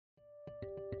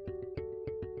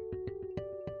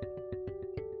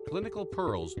Clinical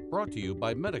Pearls, brought to you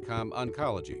by Medicom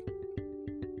Oncology.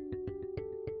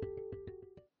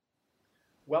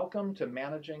 Welcome to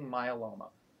Managing Myeloma.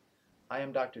 I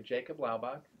am Dr. Jacob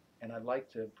Laubach, and I'd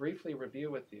like to briefly review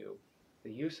with you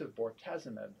the use of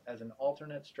bortezomib as an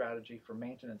alternate strategy for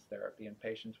maintenance therapy in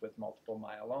patients with multiple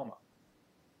myeloma.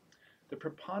 The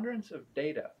preponderance of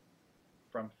data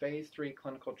from phase 3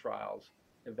 clinical trials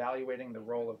evaluating the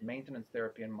role of maintenance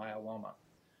therapy in myeloma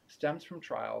stems from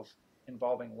trials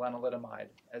involving lenalidomide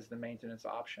as the maintenance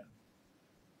option.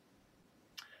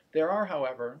 There are,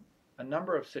 however, a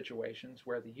number of situations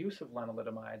where the use of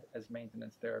lenalidomide as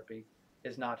maintenance therapy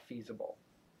is not feasible.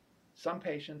 Some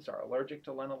patients are allergic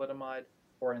to lenalidomide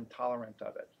or intolerant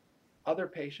of it. Other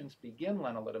patients begin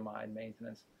lenalidomide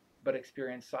maintenance but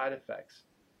experience side effects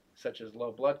such as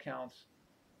low blood counts,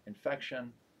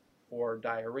 infection, or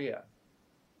diarrhea.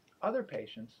 Other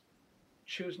patients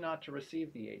choose not to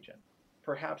receive the agent,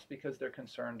 perhaps because they're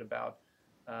concerned about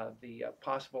the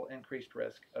possible increased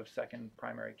risk of second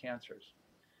primary cancers.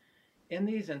 In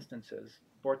these instances,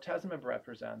 bortezomib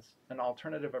represents an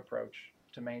alternative approach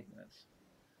to maintenance.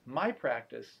 My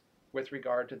practice with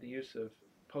regard to the use of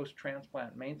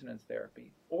post-transplant maintenance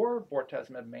therapy or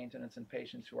bortezomib maintenance in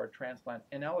patients who are transplant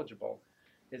ineligible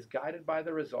is guided by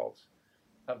the results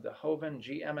of the HOVON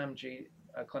GMMG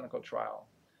clinical trial,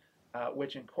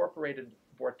 which incorporated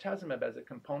bortezomib as a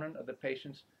component of the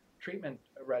patient's treatment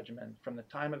regimen from the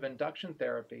time of induction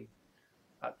therapy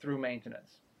through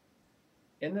maintenance.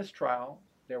 In this trial,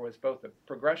 there was both a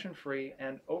progression-free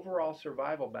and overall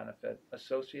survival benefit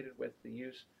associated with the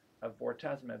use of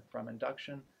bortezomib from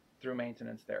induction through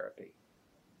maintenance therapy.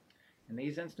 In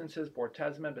these instances,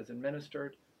 bortezomib is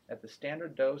administered at the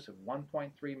standard dose of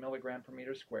 1.3 milligram per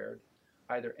meter squared,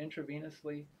 either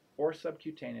intravenously or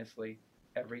subcutaneously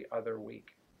every other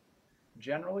week.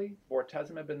 Generally,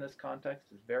 bortezomib in this context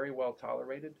is very well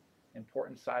tolerated.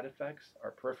 Important side effects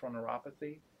are peripheral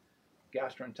neuropathy,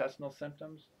 gastrointestinal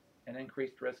symptoms, and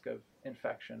increased risk of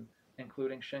infection,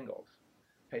 including shingles.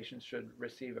 Patients should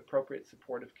receive appropriate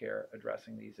supportive care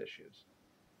addressing these issues.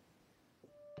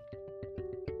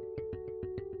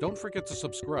 Don't forget to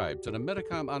subscribe to the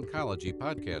Medicom Oncology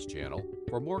podcast channel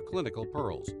for more clinical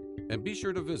pearls. And be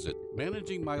sure to visit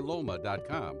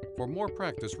managingmyeloma.com for more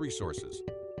practice resources.